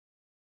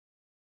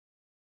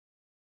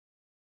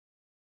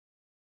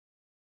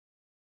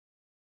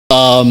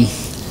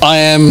I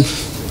am,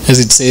 as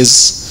it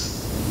says,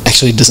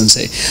 actually it doesn't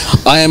say,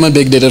 I am a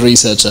big data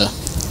researcher,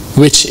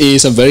 which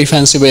is a very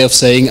fancy way of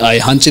saying I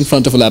hunch in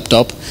front of a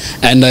laptop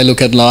and I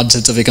look at large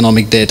sets of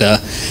economic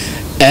data,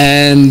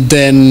 and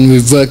then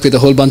we work with a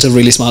whole bunch of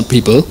really smart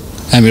people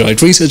and we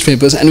write research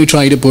papers and we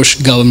try to push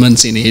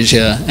governments in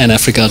Asia and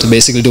Africa to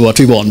basically do what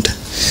we want.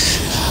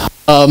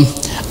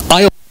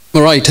 I am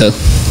a writer,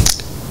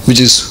 which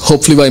is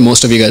hopefully why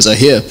most of you guys are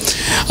here.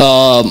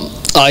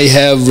 I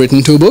have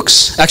written 2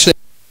 books. Actually,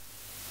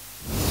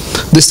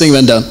 this thing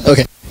went down.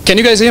 Okay. Can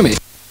you guys hear me?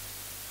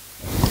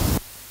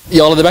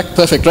 You all at the back?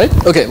 Perfect, right?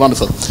 Okay,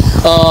 wonderful.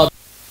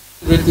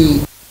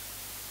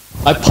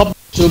 I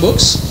published 2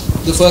 books.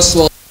 The first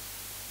was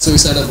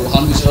Suicide of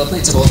Rohan Vijayaratne.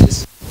 It's about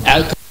this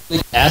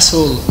alcoholic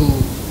asshole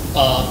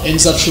who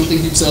ends up shooting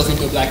himself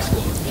into a black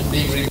hole and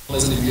being reborn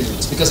as an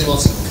individualist because he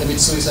wants to commit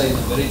suicide in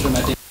a very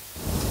dramatic.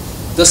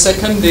 The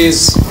second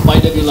is my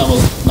debut novel.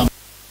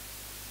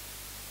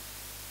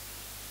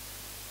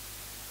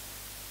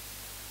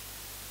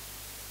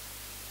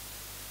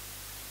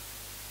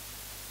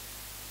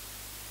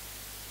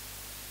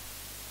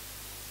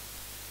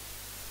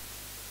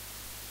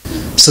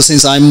 So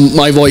since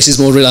my voice is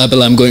more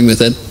reliable, I'm going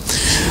with it.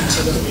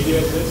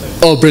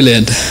 Oh,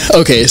 brilliant.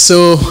 Okay,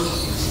 so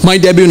my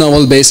debut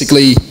novel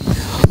basically,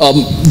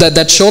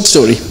 that short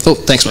story. Oh,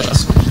 thanks,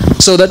 Maras.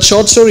 So that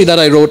short story that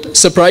I wrote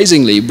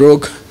surprisingly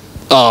broke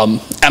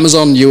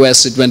Amazon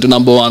US. It went to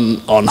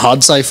 #1 on hard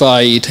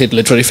sci-fi. It hit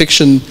literary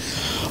fiction,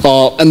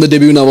 and the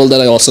debut novel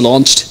that I also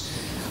launched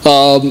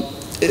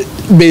it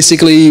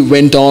basically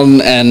went on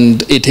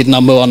and it hit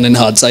 #1 in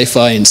hard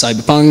sci-fi in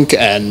cyberpunk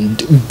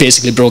and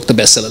basically broke the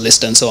bestseller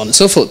list and so on and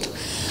so forth.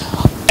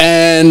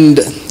 And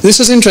this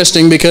was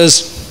interesting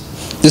because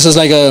this was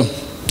like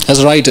as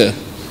a writer,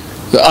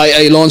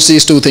 I launched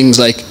these 2 things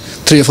like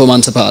 3 or 4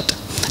 months apart.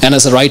 And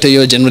as a writer,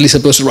 you're generally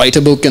supposed to write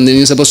a book and then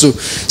you're supposed to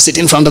sit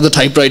in front of the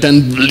typewriter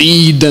and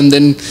bleed and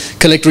then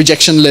collect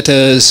rejection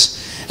letters.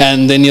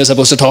 And then you're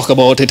supposed to talk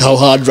about it, how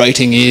hard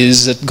writing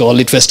is at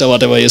Gollit Fest or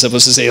whatever. You're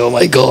supposed to say, oh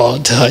my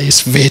God, I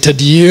waited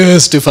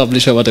years to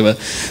publish or whatever.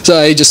 So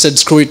I just said,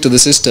 screw it to the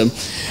system.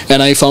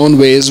 And I found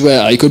ways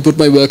where I could put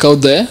my work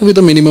out there with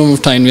a minimum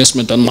of time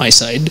investment on my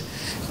side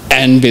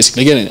and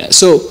basically get in there.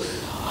 So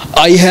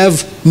I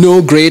have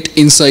no great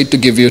insight to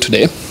give you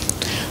today,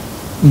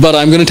 but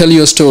I'm going to tell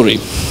you a story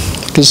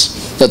because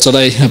that's what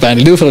I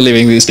apparently do for a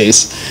living these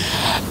days.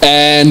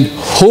 And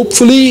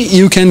hopefully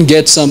you can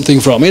get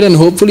something from it, and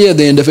hopefully at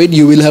the end of it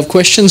you will have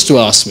questions to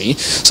ask me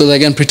so that I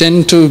can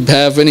pretend to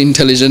have an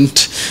intelligent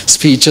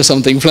speech or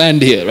something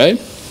planned here, right?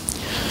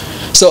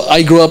 So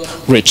I grew up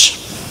rich.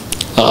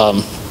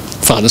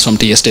 Father's from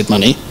tea estate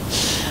money.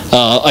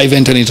 I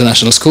went to an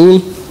international school.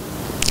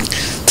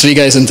 3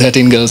 guys and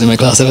 13 girls in my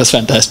class. That was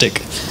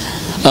fantastic.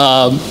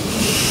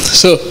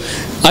 So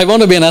I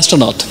want to be an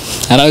astronaut.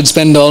 And I would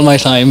spend all my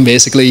time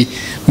basically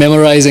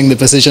memorizing the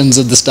positions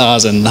of the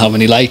stars and how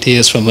many light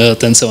years from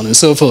Earth and so on and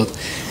so forth.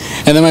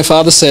 And then my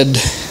father said,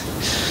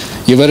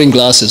 you're wearing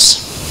glasses.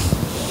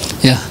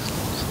 Yeah.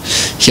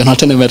 You're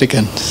not an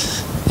American.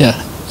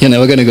 Yeah. You're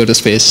never going to go to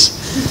space.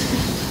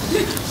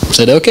 I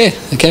said, okay,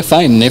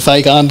 fine. If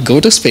I can't go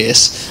to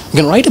space, I'm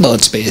going to write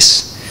about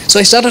space. So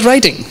I started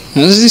writing.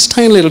 And this is this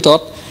tiny little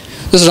thought.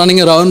 Just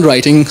running around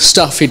writing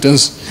stuff. It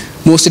was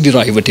mostly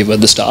derivative at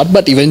the start,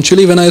 but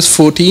eventually when I was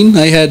 14,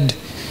 I had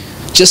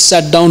just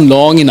sat down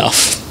long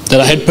enough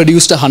that I had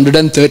produced a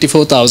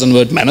 134,000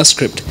 word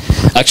manuscript.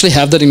 I actually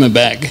have that in my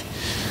bag,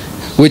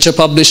 which a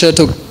publisher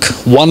took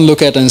one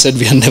look at and said,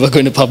 we are never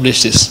going to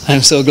publish this.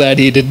 I'm so glad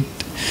he did,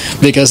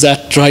 because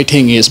that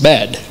writing is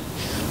bad.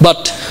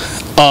 But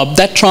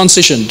that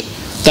transitioned,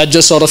 that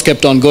just sort of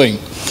kept on going.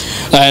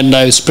 And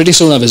pretty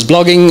soon I was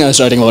blogging, I was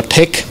writing about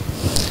tech,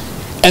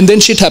 and then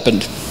shit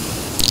happened.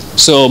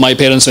 So my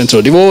parents went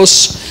through a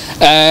divorce,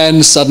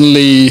 and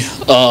suddenly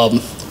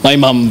my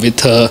mum,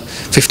 with her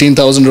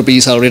 15,000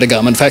 rupees salary at a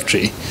garment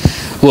factory,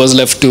 was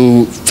left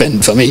to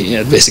fend for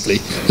me, basically.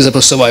 We were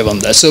supposed to survive on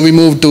that. So we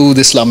moved to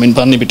this slum in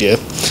Pannipitiya.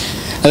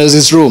 And there's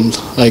this room,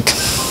 like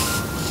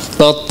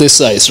about this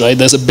size, right?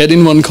 There's a bed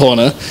in one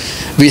corner.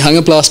 We hung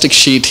a plastic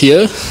sheet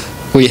here.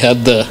 We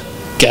had the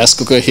gas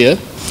cooker here.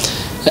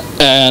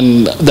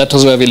 And that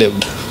was where we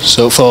lived.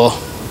 So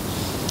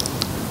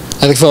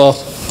I think for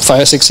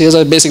 5 or 6 years,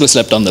 I basically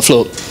slept on the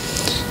floor.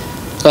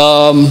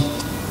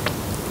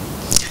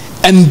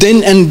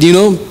 And you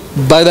know,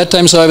 by that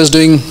time, so I was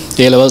doing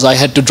A-levels, I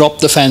had to drop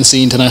the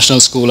fancy international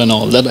school and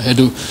all that. I had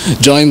to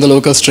join the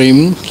local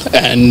stream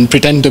and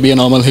pretend to be a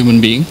normal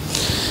human being.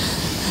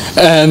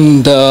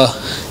 And,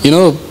 you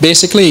know,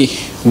 basically,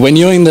 when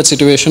you're in that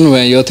situation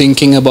where you're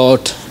thinking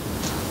about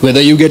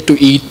whether you get to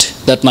eat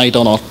that night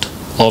or not,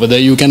 or whether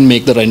you can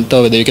make the rent,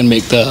 or whether you can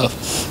make the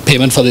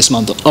payment for this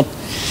month or not,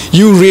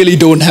 you really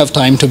don't have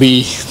time to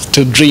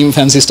dream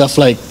fancy stuff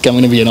like I'm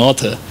going to be an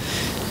author.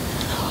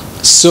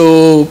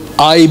 So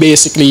I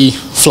basically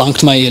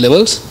flunked my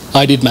A-levels.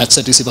 I did maths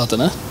at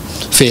Isipatana,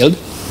 failed.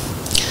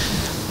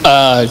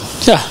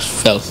 Yeah,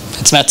 well,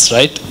 it's maths,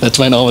 right? That's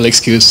my normal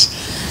excuse.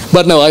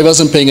 But no, I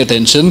wasn't paying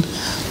attention.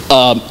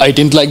 I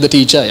didn't like the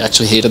teacher. I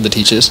actually hated the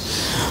teachers.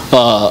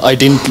 I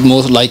didn't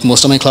like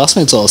most of my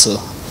classmates also.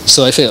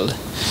 So I failed.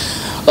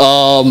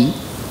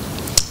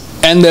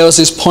 And there was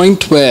this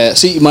point where,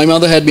 see, my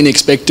mother had been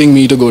expecting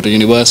me to go to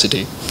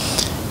university.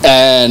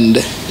 And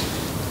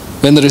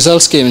when the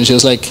results came in, she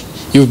was like,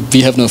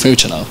 we have no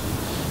future now.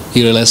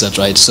 You realize that,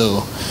 right?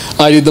 So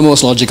I did the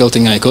most logical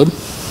thing I could.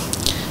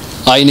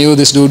 I knew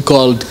this dude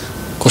called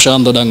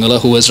Kushando Dangala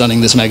who was running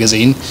this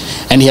magazine,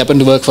 and he happened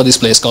to work for this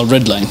place called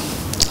Redline.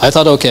 I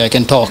thought, okay, I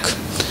can talk.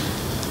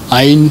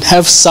 I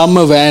have some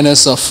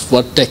awareness of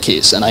what tech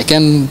is, and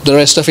the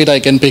rest of it I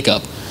can pick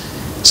up.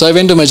 So I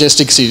went to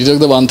Majestic City, took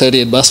the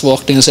 138 bus,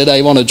 walked in and said,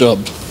 I want a job.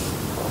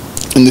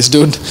 And this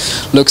dude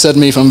looks at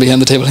me from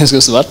behind the table and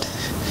goes, what?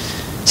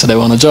 I said, I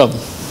want a job.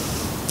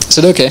 I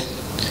said, okay,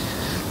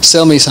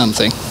 sell me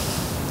something.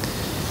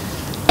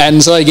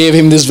 And so I gave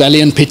him this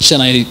valiant pitch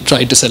and I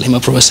tried to sell him a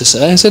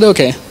processor. I said,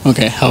 okay,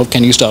 how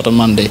can you start on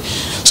Monday?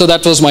 So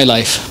that was my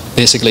life,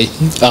 basically.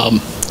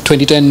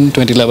 2010,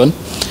 2011,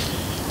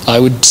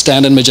 I would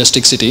stand in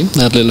Majestic City,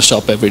 that little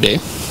shop every day,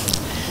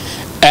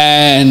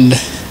 and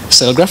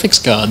sell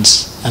graphics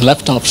cards and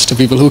laptops to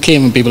people who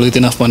came and people with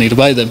enough money to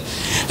buy them.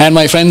 And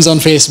my friends on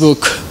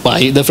Facebook,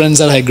 the friends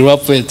that I grew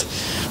up with,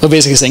 were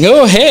basically saying,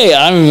 oh, hey,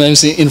 I'm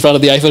in front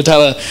of the Eiffel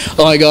Tower.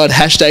 Oh my God,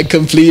 hashtag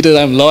completed,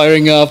 I'm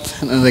lawyering up.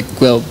 And I'm like,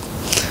 well,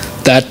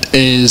 that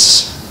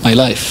is my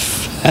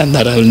life, and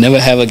that I will never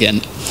have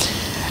again.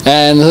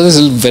 And this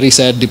is a very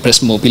sad,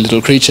 depressed, mopey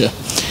little creature.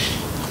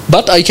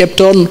 But I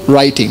kept on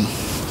writing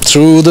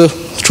through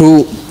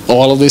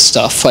all of this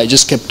stuff. I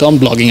just kept on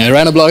blogging. I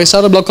ran a blog. I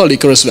started a blog called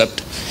Icarus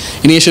Wept.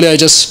 Initially, I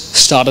just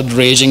started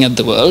raging at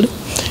the world.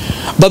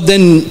 But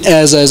then,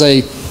 as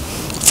I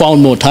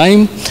found more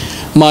time,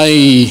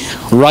 my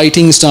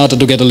writing started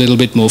to get a little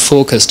bit more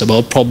focused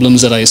about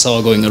problems that I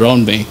saw going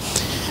around me.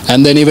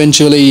 And then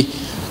eventually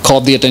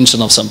caught the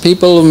attention of some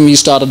people, and we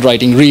started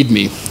writing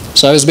README.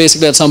 So I was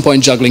basically at some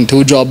point juggling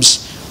 2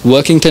 jobs,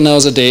 working 10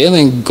 hours a day, and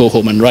then go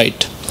home and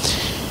write.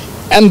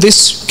 And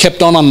this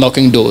kept on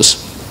unlocking doors.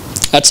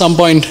 At some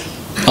point,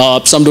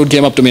 some dude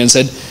came up to me and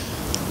said,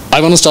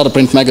 I want to start a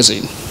print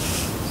magazine.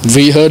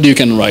 We heard you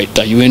can write.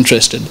 Are you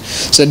interested? I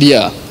said,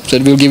 yeah. I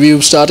said, we'll give you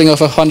starting off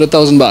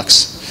 $100,000.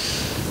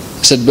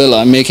 I said, well,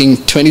 I'm making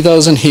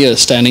 20,000 here,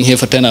 standing here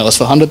for 10 hours.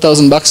 For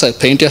 100,000 bucks, I'll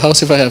paint your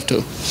house if I have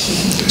to.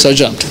 So I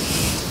jumped.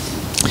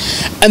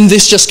 And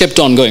this just kept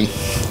on going.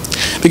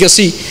 Because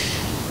see,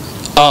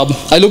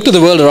 I looked at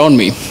the world around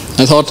me.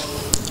 I thought,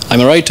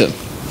 I'm a writer.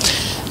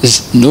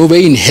 There's no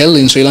way in hell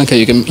in Sri Lanka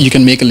you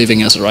can make a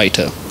living as a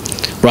writer,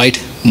 right?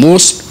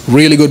 Most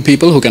really good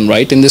people who can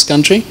write in this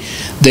country,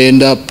 they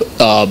end up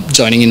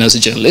joining in as a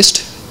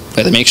journalist,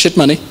 where they make shit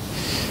money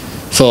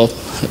for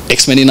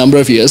X many number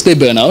of years. They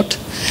burn out,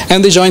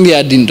 and they join the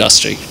ad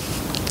industry.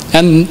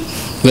 And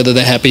whether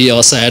they're happy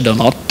or sad or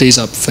not is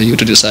up for you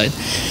to decide.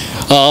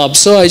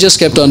 So I just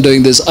kept on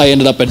doing this. I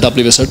ended up at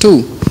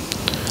WSO2.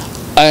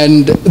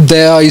 And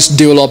there I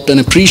developed an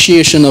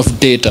appreciation of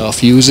data,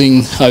 of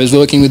using, I was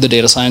working with the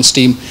data science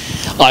team.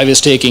 I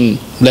was taking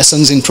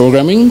lessons in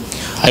programming.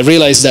 I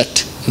realized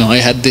that,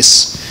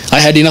 I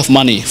had enough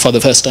money for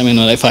the first time in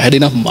my life. I had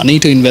enough money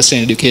to invest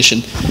in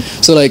education.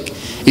 So like,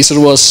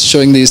 ISRO was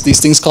showing these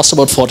things cost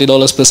about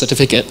 $40 per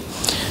certificate.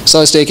 So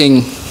I was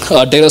taking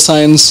data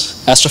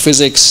science,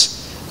 astrophysics,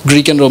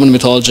 Greek and Roman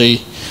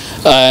mythology,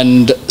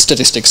 and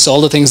statistics,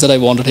 all the things that I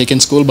wanted to take in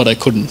school, but I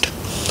couldn't.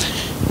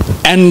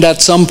 And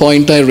at some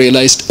point I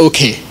realized,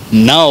 okay,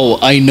 now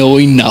I know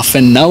enough,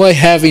 and now I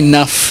have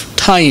enough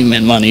time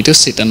and money to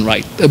sit and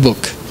write a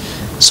book.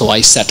 So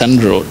I sat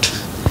and wrote.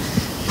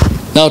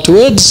 Now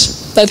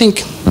towards, I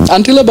think,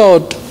 until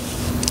about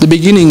the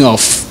beginning of,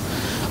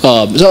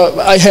 so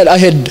I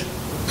had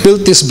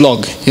built this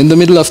blog. In the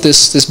middle of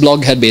this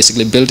blog had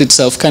basically built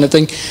itself kind of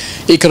thing.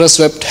 Icarus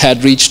Wept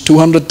had reached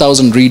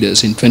 200,000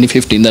 readers in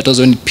 2015. That was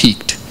when it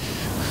peaked,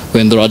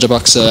 when the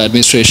Rajapaksa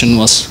administration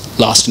was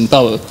last in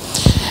power.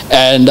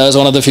 And I was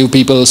one of the few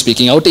people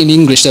speaking out in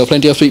English. There were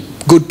plenty of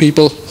good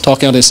people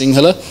talking out in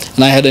Sinhala,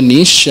 and I had a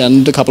niche,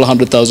 and a couple of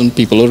 100,000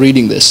 people were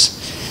reading this.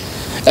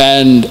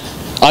 And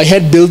I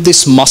had built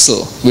this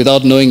muscle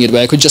without knowing it,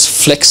 where I could just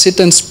flex it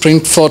and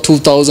sprint for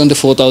 2,000 to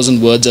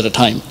 4,000 words at a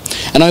time.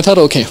 And I thought,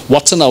 okay,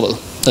 what's a novel?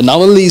 The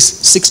novel is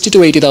 60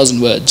 to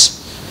 80,000 words.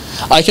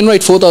 I can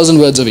write 4,000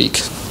 words a week.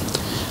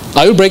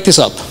 I will break this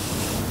up.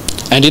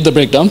 I did the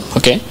breakdown,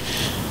 okay.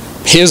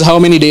 Here's how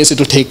many days it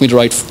will take me to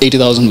write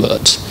 80,000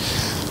 words.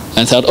 And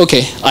I thought,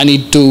 okay, I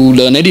need to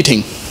learn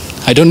editing.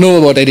 I don't know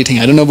about editing.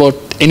 I don't know about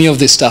any of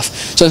this stuff.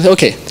 So I thought,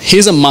 okay,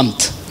 here's a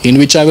month in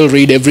which I will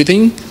read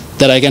everything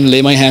that I can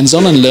lay my hands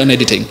on and learn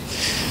editing.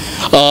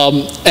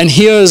 And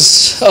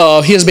here's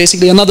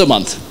basically another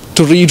month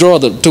to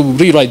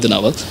rewrite the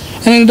novel.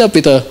 And I ended up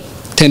with a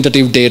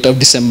tentative date of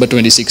December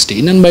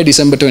 2016. And by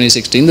December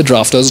 2016, the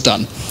draft was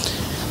done.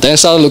 Then I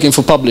started looking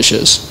for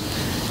publishers.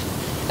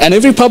 And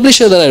every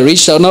publisher that I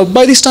reached out, now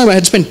by this time I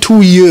had spent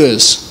 2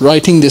 years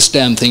writing this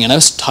damn thing, and I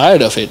was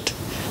tired of it.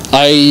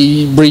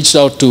 I reached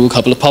out to a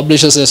couple of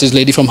publishers. There's this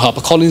lady from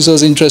HarperCollins who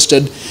was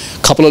interested,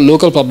 a couple of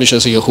local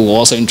publishers here who were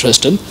also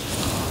interested.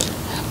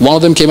 One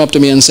of them came up to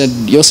me and said,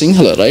 "You're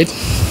Sinhala, right?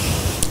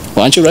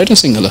 Why aren't you writing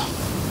Sinhala?"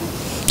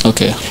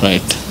 Okay,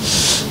 right.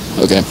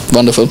 Okay,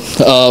 wonderful.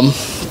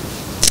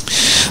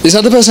 This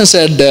other person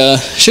said,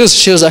 she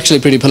was actually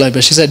pretty polite,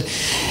 but she said,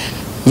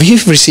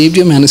 "We've received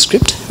your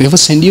manuscript. We will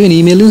send you an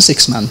email in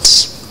 6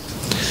 months."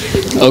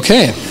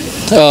 Okay.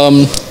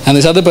 And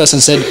this other person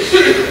said,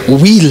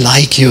 "We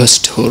like your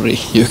story.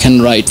 You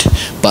can write,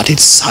 but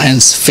it's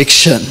science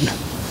fiction.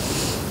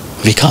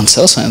 We can't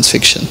sell science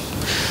fiction."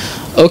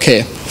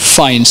 Okay,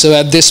 fine. So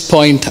at this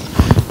point,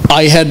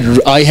 I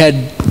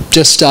had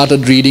just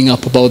started reading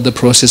up about the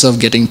process of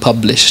getting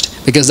published,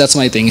 because that's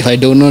my thing. If I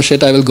don't know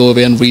shit, I will go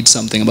away and read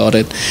something about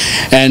it.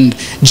 And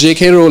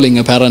J.K. Rowling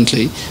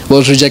apparently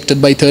was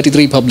rejected by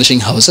 33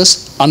 publishing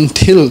houses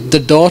until the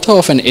daughter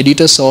of an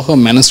editor saw her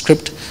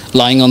manuscript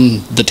lying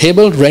on the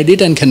table, read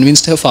it, and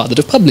convinced her father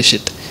to publish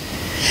it.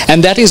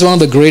 And that is one of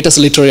the greatest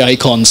literary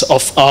icons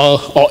of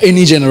our or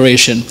any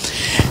generation.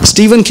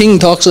 Stephen King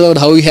talks about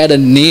how he had a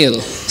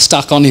nail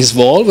stuck on his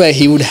wall where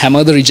he would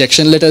hammer the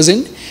rejection letters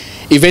in.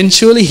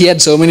 Eventually, he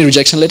had so many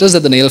rejection letters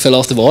that the nail fell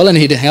off the wall, and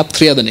he'd hang up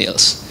 3 other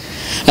nails.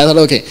 I thought,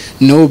 okay,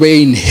 no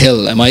way in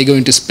hell am I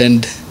going to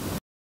spend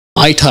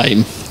my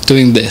time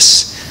doing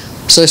this.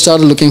 So I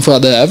started looking for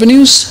other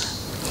avenues.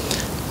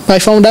 I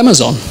found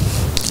Amazon.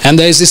 And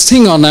there's this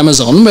thing on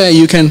Amazon where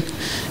you can,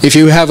 if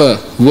you have a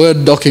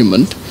Word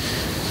document,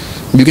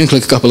 you can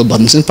click a couple of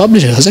buttons and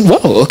publish it. I said,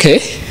 wow, okay,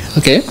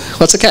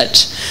 what's the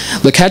catch?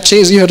 The catch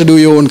is you have to do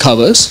your own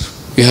covers.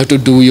 You have to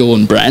do your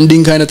own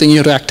branding kind of thing. You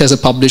have to act as a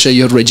publisher.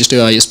 You have to register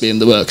your ISBN in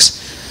the works.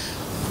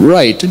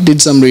 Right,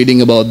 did some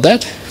reading about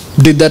that.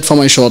 Did that for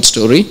my short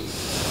story.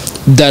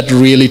 That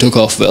really took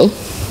off well.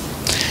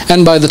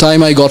 And by the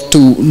time I got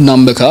to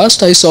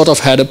Numbercast, I sort of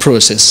had a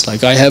process.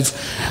 Like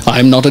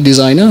I'm not a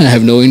designer. I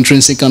have no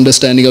intrinsic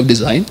understanding of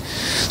design.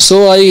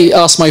 So I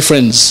asked my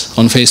friends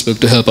on Facebook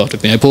to help out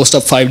with me. I post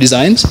up 5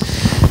 designs,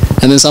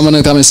 and then someone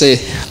will come and say,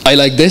 "I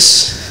like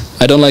this.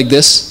 I don't like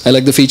this. I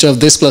like the feature of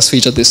this plus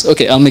feature of this."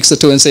 Okay, I'll mix the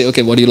 2 and say,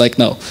 okay, what do you like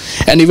now?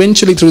 And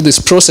eventually through this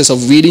process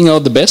of weeding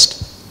out the best,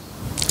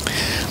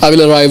 I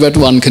will arrive at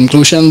one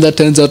conclusion that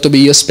turns out to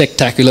be a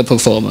spectacular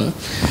performer.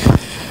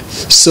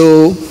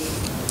 So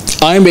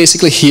I'm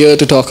basically here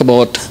to talk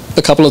about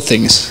a couple of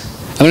things.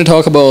 I'm going to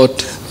talk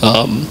about,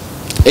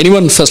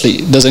 firstly,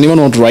 does anyone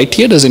want to write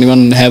here? Does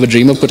anyone have a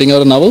dream of putting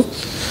out a novel?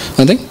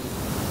 Anything?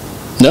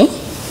 No?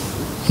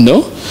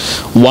 No?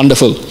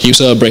 Wonderful. You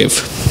sir are brave.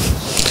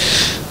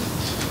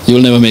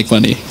 You'll never make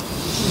money.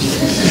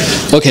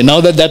 Okay, now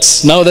that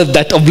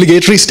that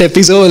obligatory step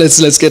is over,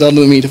 let's get on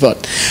to the meat of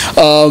it.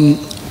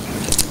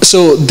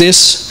 So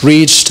this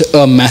reached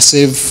a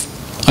massive,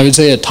 I would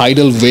say a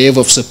tidal wave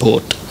of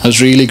support. I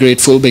was really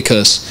grateful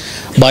because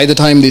by the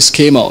time this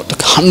came out,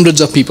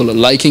 hundreds of people are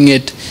liking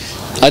it.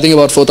 I think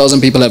about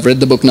 4,000 people have read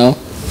the book now.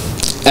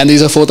 And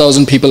these are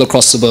 4,000 people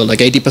across the world, like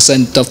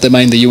 80% of them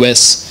are in the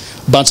US,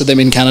 a bunch of them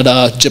in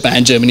Canada,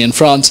 Japan, Germany, and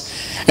France.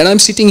 And I'm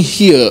sitting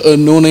here, a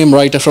no-name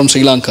writer from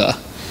Sri Lanka,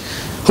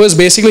 who has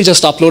basically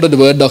just uploaded a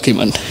Word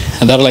document.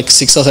 And there are like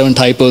 6 or 7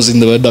 typos in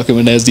the Word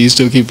document, as these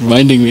two keep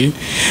reminding me.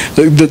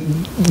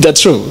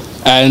 That's true.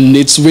 And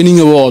it's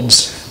winning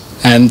awards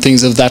and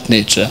things of that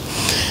nature.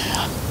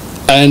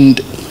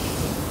 And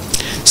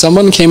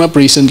someone came up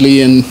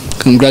recently and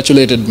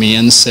congratulated me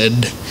and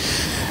said,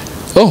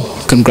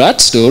 "Oh,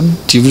 congrats, dude.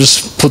 You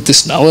just put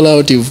this novel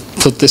out, you've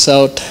put this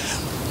out.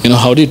 You know,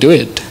 how do you do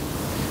it?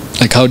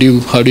 Like, how do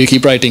you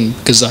keep writing?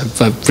 Because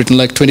I've written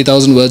like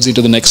 20,000 words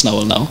into the next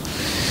novel now.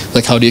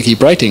 Like, how do you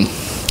keep writing?"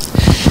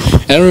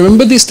 And I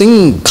remember this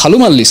thing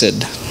Kalumalli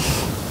said.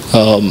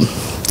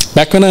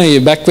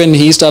 Back when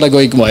he started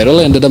going viral,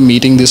 I ended up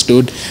meeting this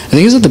dude. I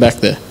think he's at the back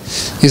there.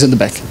 He's at the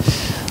back.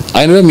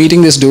 I ended up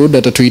meeting this dude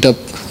at a tweet up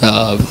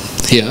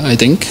here, I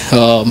think.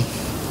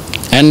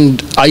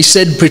 And I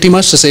said pretty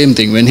much the same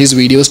thing. When his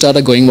video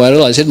started going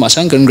viral, I said,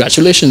 "Machang,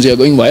 congratulations, you're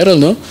going viral,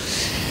 no?"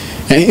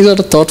 And he sort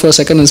of thought for a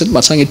second and said,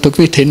 "Machang, it took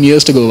me 10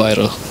 years to go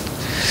viral."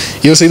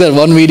 You'll see that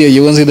one video,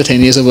 you won't see the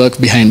 10 years of work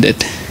behind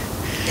it.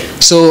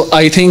 So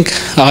I think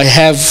I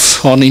have,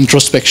 on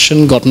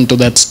introspection, gotten to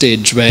that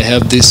stage where I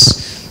have this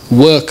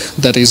work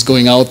that is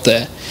going out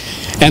there.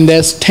 And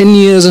there's 10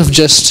 years of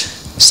just,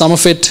 some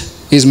of it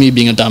is me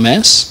being a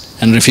dumbass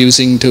and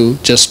refusing to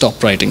just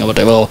stop writing or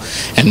whatever,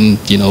 and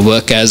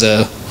work as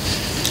a,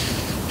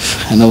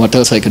 I don't know what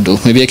else I could do.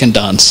 Maybe I can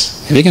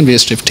dance. Maybe I can be a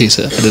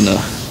stripteaser. I don't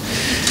know.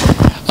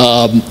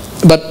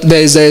 But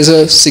there's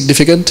a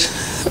significant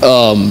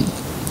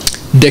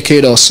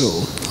decade or so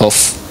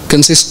of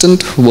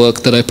consistent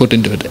work that I put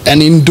into it.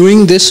 And in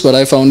doing this, what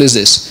I found is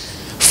this.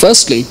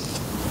 Firstly,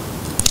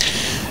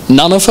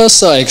 none of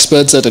us are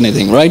experts at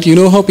anything, right? You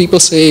know how people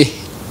say,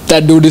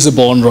 that dude is a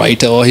born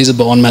writer or he's a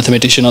born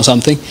mathematician or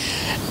something?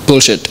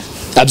 Bullshit.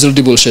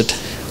 Absolutely bullshit.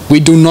 We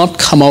do not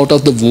come out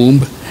of the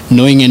womb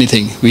knowing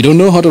anything. We don't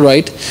know how to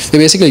write. We're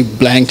basically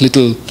blank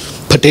little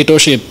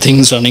potato-shaped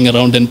things running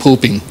around and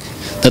pooping.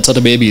 That's what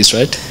a baby is,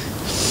 right?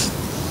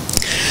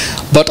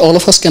 But all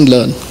of us can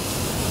learn.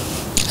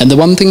 And the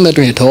one thing that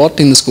we are taught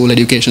in the school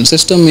education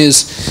system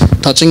is,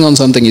 touching on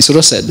something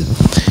Isura said,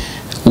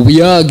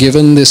 we are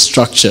given this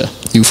structure.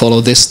 You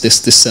follow this,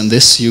 this, and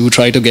this. You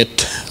try to get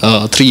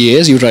 3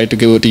 years. You try to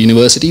go to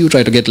university. You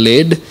try to get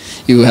laid.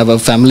 You have a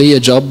family, a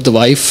job, the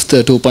wife,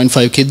 the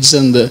 2.5 kids,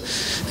 and the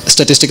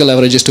statistical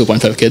average is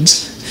 2.5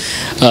 kids.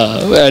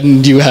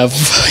 And you have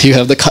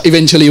the car.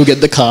 Eventually you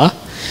get the car.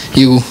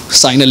 You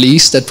sign a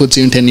lease that puts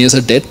you in 10 years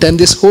of debt, and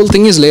this whole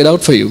thing is laid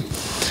out for you.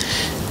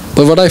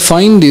 But what I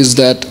find is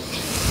that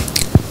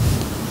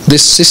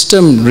this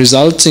system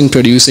results in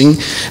producing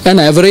an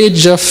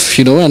average of,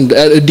 and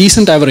a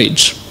decent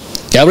average.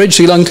 The average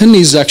Sri Lankan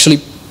is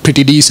actually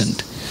pretty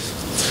decent.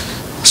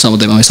 Some of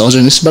them are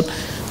misogynists, but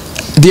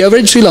the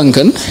average Sri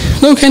Lankan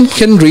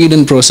can read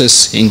and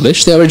process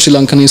English. The average Sri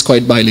Lankan is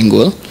quite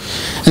bilingual,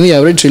 and the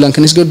average Sri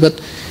Lankan is good, but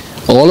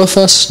all of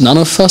us, none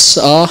of us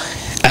are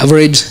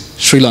average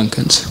Sri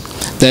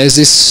Lankans. There's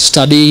this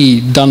study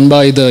done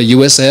by the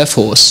US Air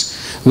Force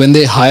when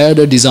they hired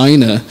a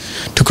designer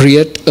to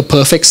create a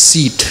perfect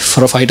seat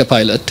for a fighter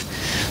pilot.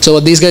 So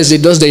what these guys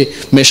did was they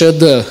measured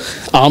the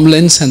arm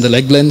lengths and the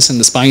leg lengths and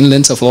the spine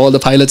lengths of all the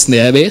pilots in the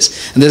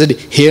airbase, and they said,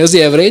 here's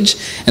the average,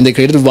 and they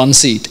created one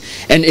seat.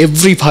 And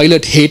every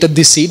pilot hated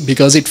this seat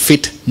because it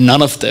fit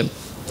none of them.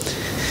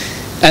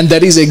 And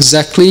that is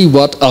exactly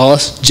what our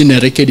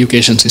generic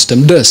education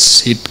system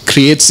does. It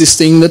creates this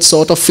thing that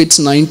sort of fits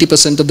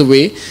 90% of the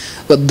way,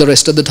 but the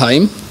rest of the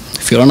time,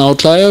 if you're an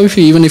outlier,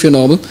 even if you're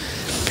normal,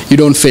 you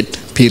don't fit,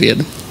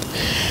 period.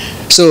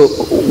 So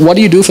what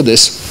do you do for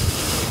this?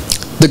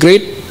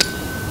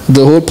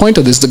 The whole point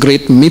of this, the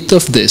great myth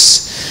of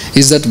this,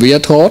 is that we are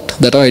taught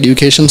that our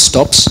education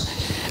stops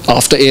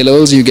after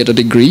A-levels. You get a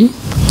degree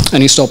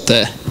and you stop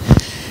there.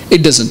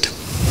 It doesn't.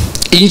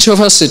 Each of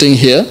us sitting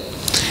here,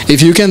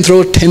 if you can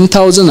throw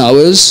 10,000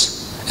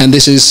 hours, and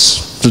this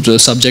is the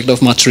subject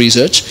of much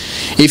research,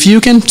 if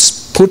you can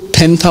put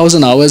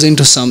 10,000 hours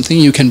into something,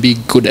 you can be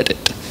good at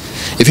it.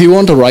 If you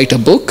want to write a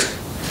book,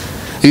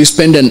 you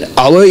spend an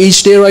hour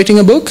each day writing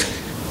a book.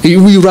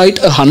 You write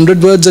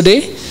 100 words a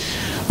day,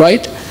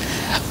 right?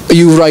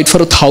 You write for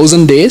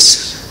 1,000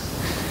 days.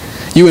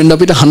 You end up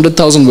with a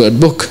 100,000 word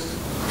book,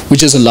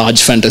 which is a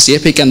large fantasy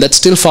epic, and that's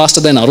still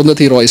faster than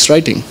Arundhati Roy's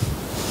writing.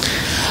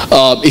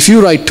 If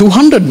you write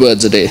 200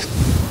 words a day,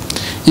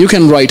 you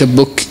can write a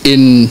book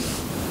in,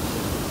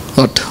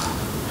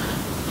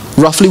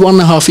 roughly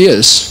 1.5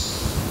 years.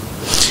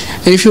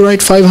 If you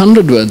write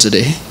 500 words a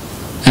day,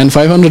 and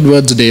 500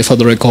 words a day for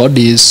the record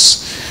is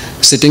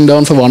sitting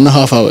down for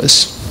 1.5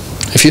 hours.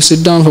 If you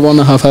sit down for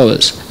 1.5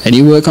 hours and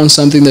you work on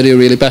something that you're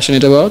really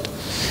passionate about,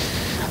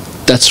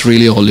 that's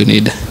really all you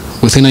need.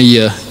 Within a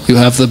year, you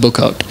have the book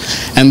out.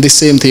 And this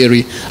same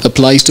theory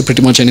applies to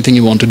pretty much anything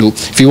you want to do.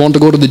 If you want to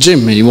go to the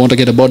gym and you want to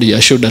get a body, I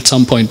should at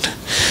some point,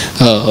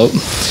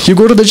 you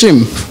go to the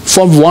gym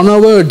for 1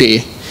 hour a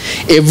day,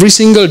 every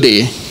single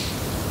day,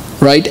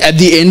 right? At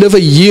the end of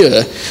a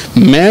year,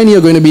 man,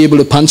 you're going to be able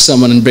to punch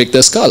someone and break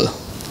their skull.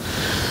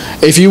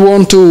 If you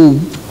want to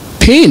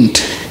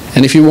paint,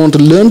 and if you want to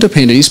learn to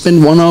paint, you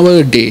spend 1 hour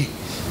a day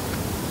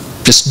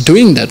just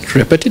doing that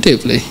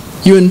repetitively.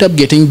 You end up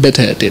getting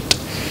better at it.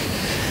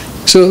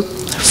 So,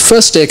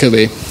 first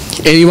takeaway,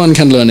 anyone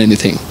can learn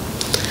anything.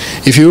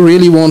 If you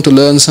really want to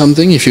learn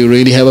something, if you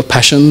really have a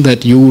passion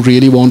that you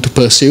really want to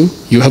pursue,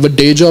 you have a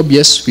day job,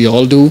 yes, we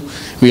all do.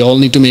 We all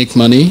need to make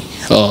money,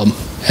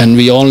 and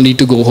we all need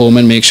to go home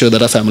and make sure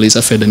that our families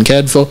are fed and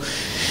cared for.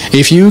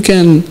 If you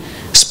can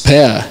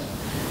spare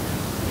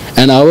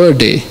an hour a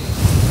day,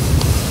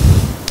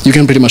 you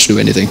can pretty much do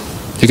anything.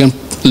 You can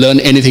learn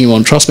anything you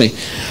want, trust me.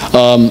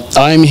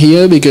 I'm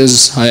here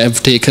because I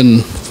have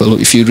taken, well,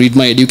 if you read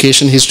my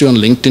education history on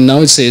LinkedIn now,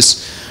 it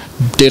says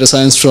data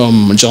science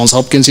from Johns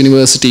Hopkins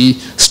University,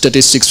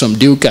 statistics from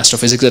Duke,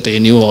 astrophysics at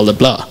ANU, all the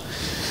blah.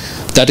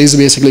 That is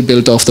basically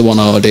built off the 1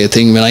 hour a day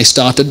thing. When I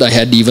started, I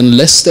had even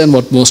less than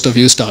what most of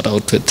you start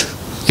out with.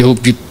 You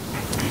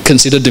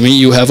consider to me,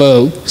 you have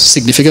a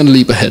significant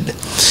leap ahead.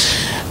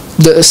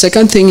 The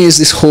second thing is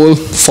this whole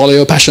follow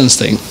your passions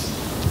thing.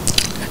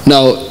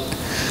 Now,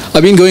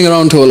 I've been going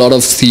around to a lot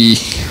of the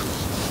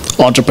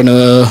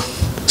entrepreneur,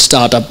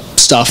 startup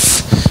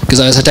stuff, because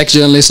I was a tech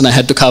journalist and I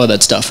had to cover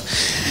that stuff.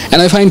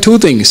 And I find two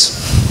things.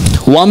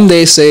 One,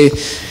 they say,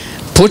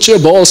 put your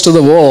balls to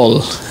the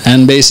wall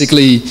and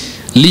basically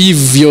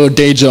leave your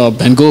day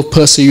job and go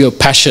pursue your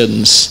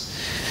passions.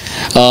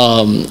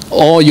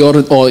 Or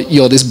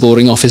you're this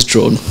boring office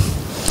drone.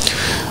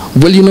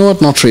 Well, you know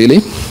what, not really.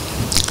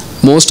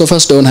 Most of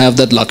us don't have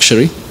that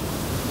luxury.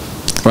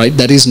 Right?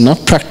 That is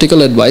not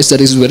practical advice. That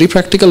is very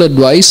practical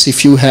advice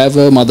if you have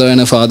a mother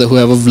and a father who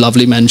have a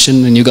lovely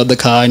mansion and you got the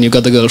car and you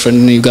got the girlfriend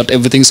and you got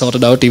everything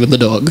sorted out, even the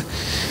dog.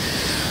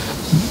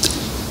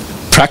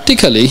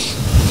 Practically,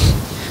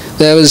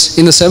 there was,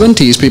 in the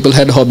 70s, people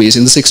had hobbies.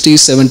 In the 60s,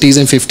 70s,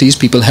 and 50s,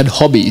 people had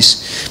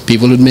hobbies.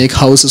 People would make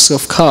houses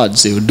of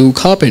cards. They would do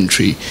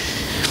carpentry.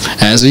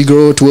 As we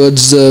grow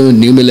towards the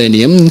new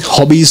millennium,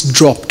 hobbies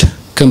dropped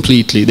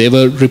completely. They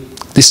were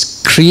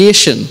this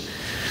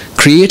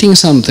creating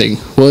something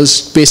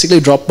was basically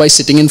dropped by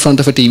sitting in front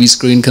of a TV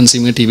screen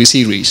consuming a TV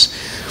series.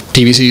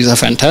 TV series are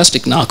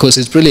fantastic, Narcos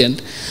is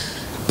brilliant,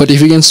 but if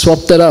you can swap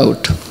that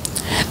out,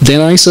 then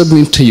I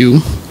submit to you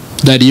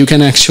that you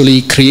can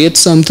actually create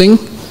something,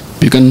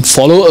 you can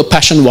follow a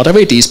passion, whatever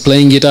it is,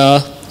 playing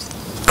guitar,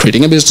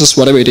 creating a business,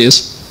 whatever it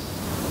is.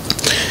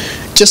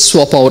 Just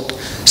swap out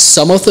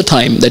some of the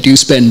time that you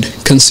spend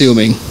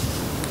consuming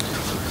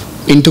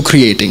into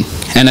creating,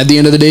 and at the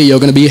end of the day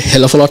you're going to be a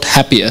hell of a lot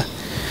happier.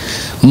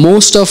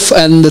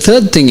 And the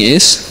third thing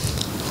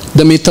is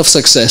the myth of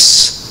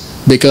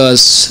success,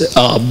 because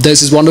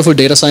there's this wonderful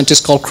data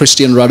scientist called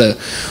Christian Rudder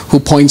who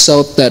points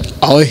out that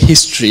our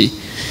history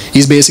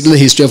is basically the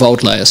history of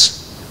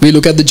outliers. We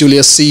look at the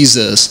Julius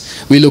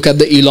Caesars, we look at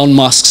the Elon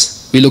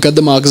Musks, we look at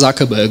the Mark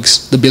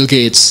Zuckerbergs, the Bill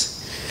Gates.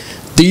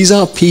 These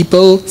are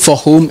people for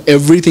whom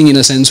everything in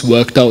a sense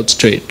worked out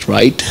straight,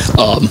 right?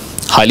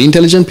 Highly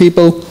intelligent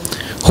people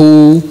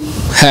who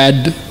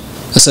had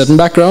a certain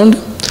background,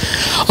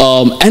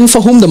 and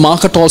for whom the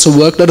market also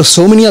worked out of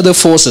so many other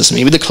forces,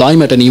 maybe the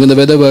climate and even the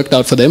weather worked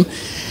out for them.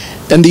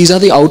 And these are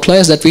the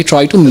outliers that we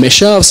try to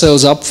measure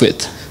ourselves up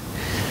with.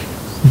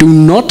 Do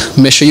not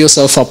measure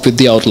yourself up with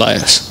the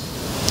outliers.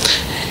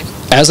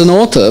 As an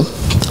author,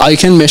 I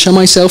can measure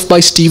myself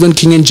by Stephen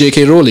King and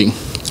J.K. Rowling,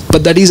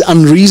 but that is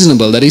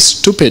unreasonable, that is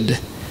stupid,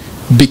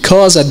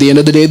 because at the end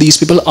of the day these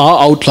people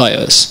are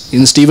outliers.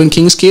 In Stephen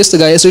King's case, the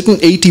guy has written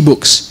 80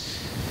 books,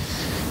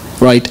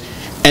 right?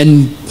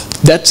 And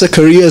that's a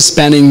career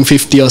spanning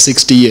 50 or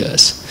 60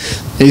 years.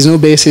 There is no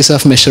basis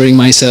of measuring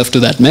myself to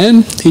that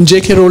man. In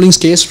J.K. Rowling's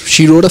case,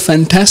 she wrote a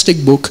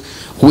fantastic book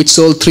which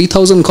sold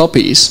 3,000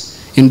 copies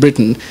in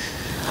Britain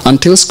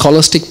until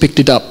Scholastic picked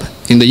it up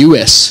in the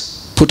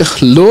US, put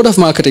a load of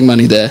marketing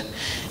money there,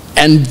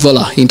 and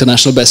voila,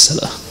 international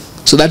bestseller.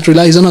 So that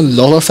relies on a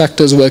lot of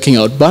factors working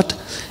out, but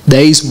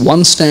there is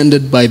one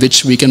standard by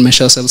which we can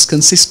measure ourselves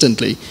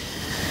consistently,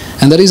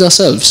 and that is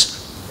ourselves.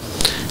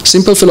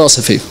 Simple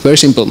philosophy, very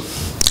simple.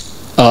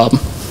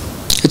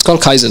 It's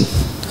called Kaizen.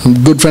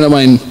 A good friend of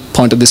mine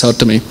pointed this out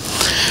to me.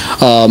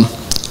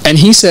 And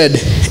he said,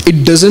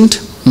 it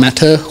doesn't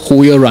matter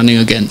who you're running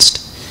against.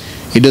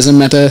 It doesn't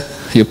matter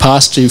your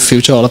past, your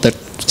future, all of that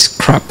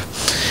crap.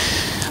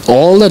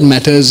 All that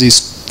matters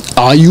is,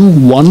 are you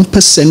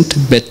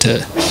 1%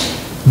 better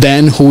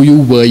than who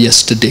you were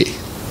yesterday?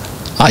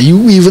 Are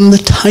you even the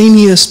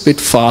tiniest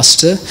bit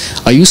faster?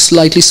 Are you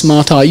slightly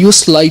smarter? Are you a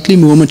slightly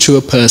more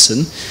mature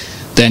person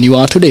than you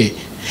are today?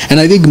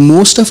 And I think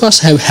most of us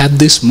have had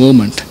this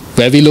moment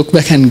where we look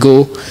back and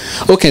go,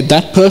 okay,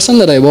 that person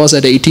that I was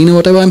at 18 or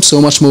whatever, I'm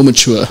so much more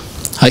mature.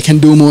 I can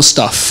do more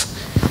stuff.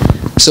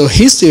 So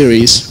his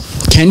theory is,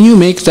 can you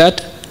make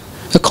that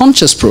a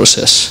conscious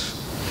process?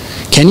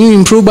 Can you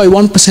improve by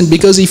 1%?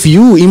 Because if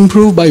you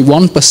improve by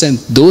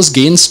 1%, those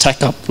gains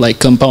stack up like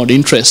compound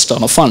interest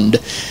on a fund,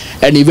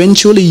 and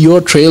eventually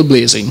you're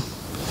trailblazing.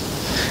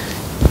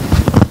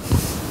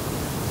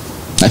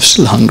 I'm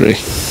still hungry.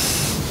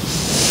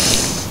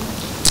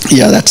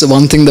 Yeah, that's the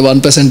one thing the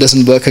 1%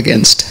 doesn't work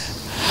against.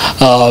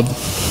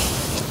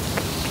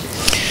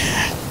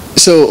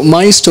 So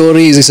my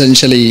story is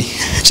essentially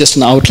just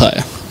an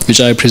outlier, which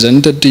I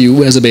presented to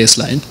you as a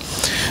baseline,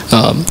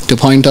 to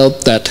point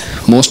out that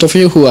most of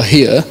you who are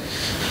here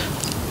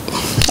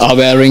are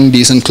wearing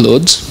decent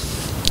clothes.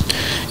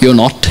 You're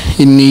not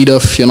in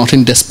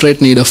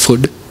desperate need of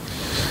food.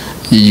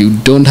 You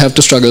don't have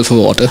to struggle for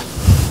water.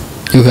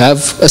 You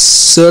have a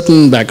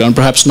certain background,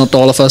 perhaps not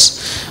all of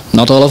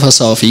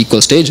us are of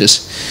equal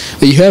stages,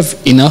 but you have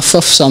enough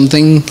of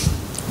something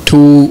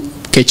to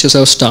get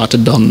yourself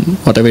started on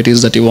whatever it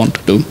is that you want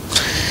to do.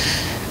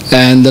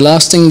 And the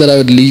last thing that I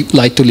would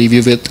like to leave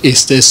you with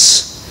is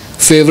this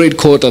favorite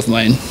quote of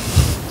mine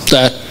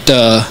that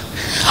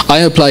I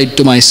applied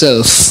to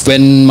myself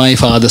when my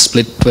father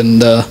split, when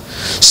the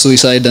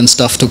suicide and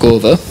stuff took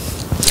over.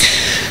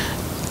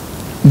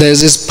 There's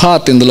this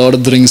part in the Lord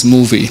of the Rings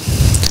movie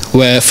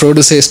where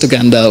Frodo says to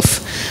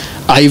Gandalf,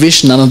 I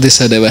wish none of this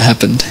had ever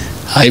happened.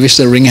 I wish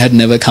the ring had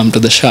never come to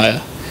the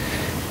Shire.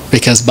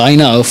 Because by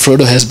now,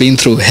 Frodo has been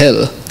through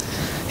hell.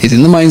 He's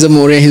in the mines of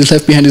Moria, he's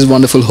left behind his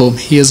wonderful home,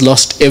 he has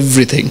lost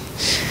everything.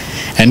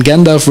 And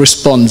Gandalf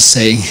responds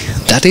saying,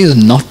 that is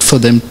not for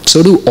them,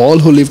 so do all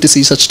who live to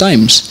see such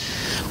times.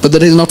 But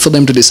that is not for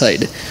them to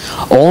decide.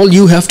 All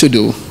you have to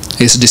do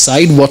is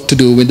decide what to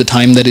do with the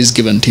time that is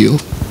given to you.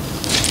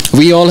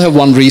 We all have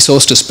one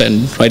resource to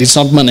spend, right? It's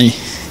not money.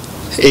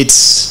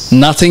 It's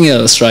nothing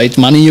else, right?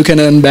 Money you can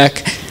earn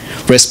back,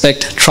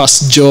 respect,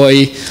 trust,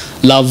 joy,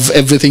 love,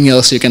 everything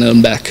else you can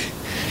earn back.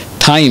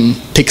 Time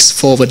ticks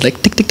forward, like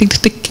tick, tick, tick,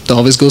 tick, tick, it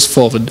always goes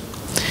forward.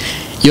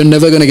 You're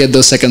never going to get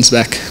those seconds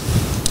back.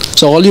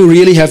 So all you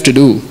really have to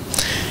do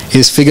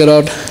is figure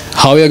out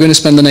how you're going to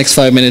spend the next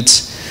 5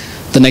 minutes,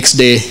 the next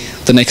day,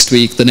 the next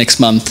week, the next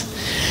month,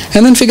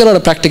 and then figure out a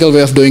practical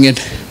way of doing it.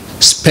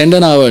 Spend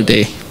an hour a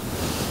day.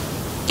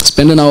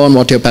 Spend an hour on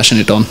what you're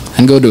passionate on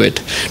and go do it.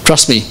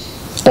 Trust me,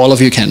 all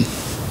of you can.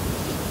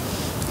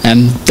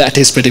 And that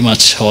is pretty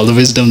much all the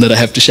wisdom that I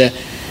have to share.